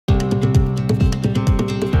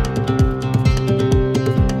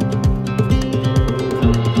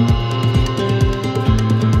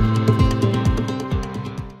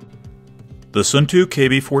The Sunto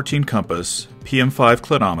KB14 compass, PM5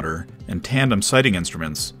 cladometer, and tandem sighting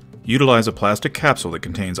instruments utilize a plastic capsule that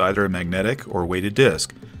contains either a magnetic or weighted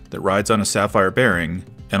disc that rides on a sapphire bearing,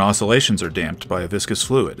 and oscillations are damped by a viscous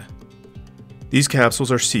fluid. These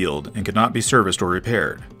capsules are sealed and cannot be serviced or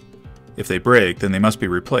repaired. If they break, then they must be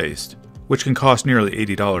replaced, which can cost nearly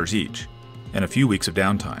 $80 each, and a few weeks of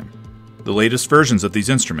downtime. The latest versions of these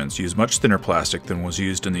instruments use much thinner plastic than was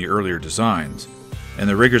used in the earlier designs, and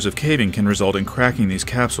the rigors of caving can result in cracking these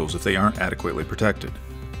capsules if they aren't adequately protected.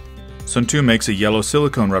 Sunto makes a yellow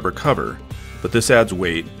silicone rubber cover, but this adds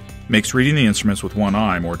weight, makes reading the instruments with one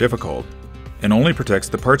eye more difficult, and only protects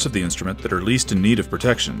the parts of the instrument that are least in need of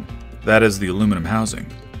protection, that is, the aluminum housing.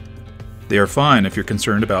 They are fine if you're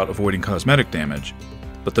concerned about avoiding cosmetic damage,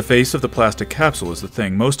 but the face of the plastic capsule is the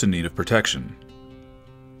thing most in need of protection.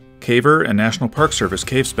 Caver and National Park Service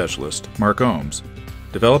cave specialist Mark Ohms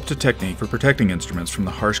developed a technique for protecting instruments from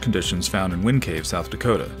the harsh conditions found in Wind Cave, South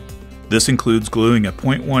Dakota. This includes gluing a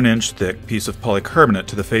 0.1-inch thick piece of polycarbonate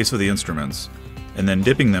to the face of the instruments, and then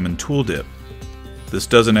dipping them in tool dip. This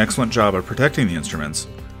does an excellent job of protecting the instruments,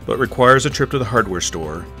 but requires a trip to the hardware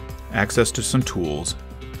store, access to some tools,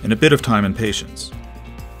 and a bit of time and patience.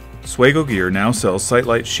 Swaygo Gear now sells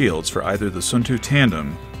sightlight shields for either the Sunto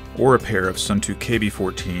Tandem or a pair of Sunto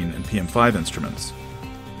KB14 and PM5 instruments.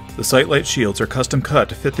 The sightlight shields are custom cut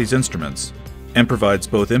to fit these instruments and provides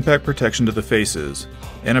both impact protection to the faces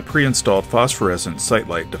and a pre-installed phosphorescent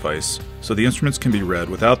sightlight device so the instruments can be read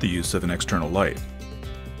without the use of an external light.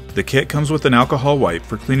 The kit comes with an alcohol wipe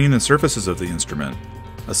for cleaning the surfaces of the instrument,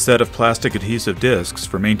 a set of plastic adhesive discs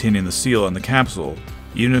for maintaining the seal on the capsule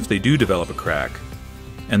even if they do develop a crack,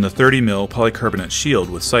 and the 30mm polycarbonate shield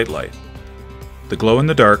with sightlight. The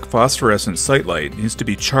glow-in-the-dark phosphorescent sightlight needs to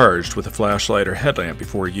be charged with a flashlight or headlamp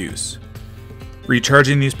before use.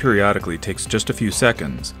 Recharging these periodically takes just a few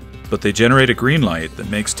seconds, but they generate a green light that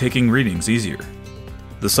makes taking readings easier.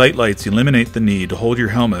 The sightlights eliminate the need to hold your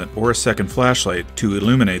helmet or a second flashlight to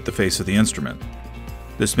illuminate the face of the instrument.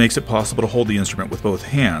 This makes it possible to hold the instrument with both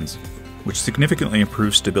hands, which significantly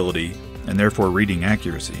improves stability and therefore reading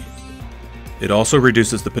accuracy. It also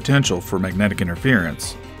reduces the potential for magnetic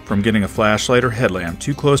interference from getting a flashlight or headlamp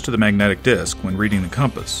too close to the magnetic disc when reading the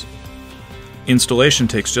compass. Installation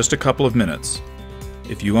takes just a couple of minutes.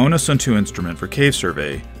 If you own a Sunto instrument for cave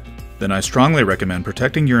survey, then I strongly recommend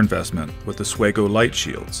protecting your investment with the Swaygo light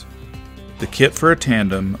shields. The kit for a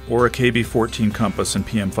tandem or a KB14 compass and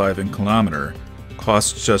PM5 and cladometer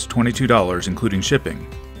costs just $22 including shipping.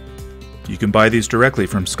 You can buy these directly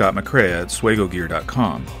from Scott McCrea at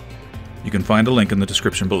SwaygoGear.com. You can find a link in the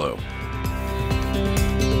description below.